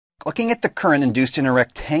Looking at the current induced in a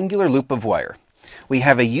rectangular loop of wire, we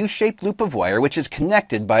have a U-shaped loop of wire which is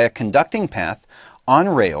connected by a conducting path on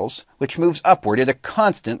rails which moves upward at a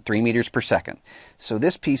constant 3 meters per second. So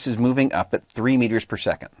this piece is moving up at 3 meters per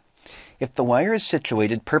second. If the wire is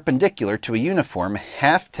situated perpendicular to a uniform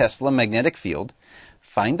half Tesla magnetic field,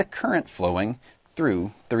 find the current flowing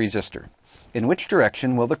through the resistor. In which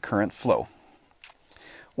direction will the current flow?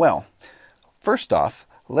 Well, first off,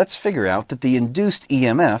 let's figure out that the induced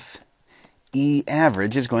EMF, E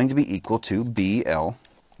average, is going to be equal to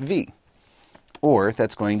BLV. Or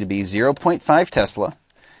that's going to be 0.5 Tesla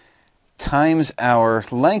times our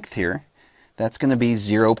length here, that's going to be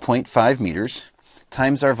 0.5 meters,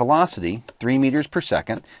 times our velocity, 3 meters per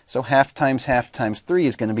second. So half times 3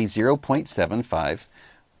 is going to be 0.75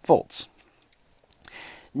 volts.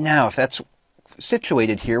 Now, if that's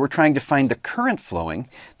situated here, we're trying to find the current flowing.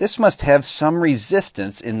 This must have some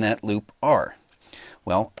resistance in that loop R.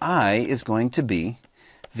 Well, I is going to be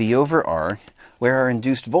V over R, where our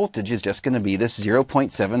induced voltage is just going to be this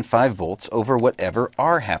 0.75 volts over whatever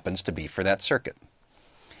R happens to be for that circuit.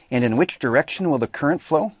 And in which direction will the current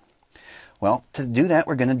flow? Well, to do that,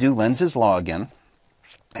 we're going to do Lenz's law again.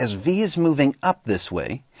 As V is moving up this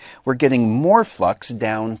way, we're getting more flux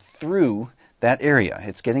down through that area.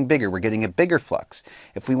 It's getting bigger. We're getting a bigger flux.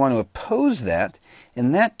 If we want to oppose that,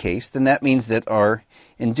 in that case, then that means that our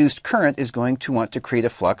induced current is going to want to create a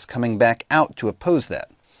flux coming back out to oppose that.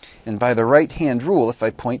 And by the right-hand rule, if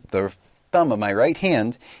I point the thumb of my right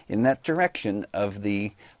hand in that direction of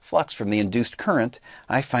the flux from the induced current,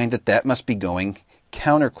 I find that that must be going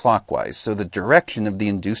counterclockwise. So the direction of the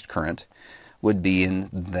induced current would be in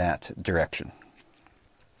that direction.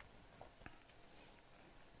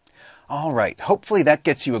 All right, hopefully that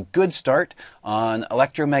gets you a good start on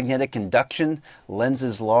electromagnetic induction,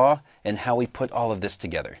 Lenz's law, and how we put all of this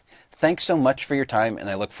together. Thanks so much for your time, and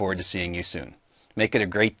I look forward to seeing you soon. Make it a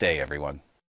great day, everyone.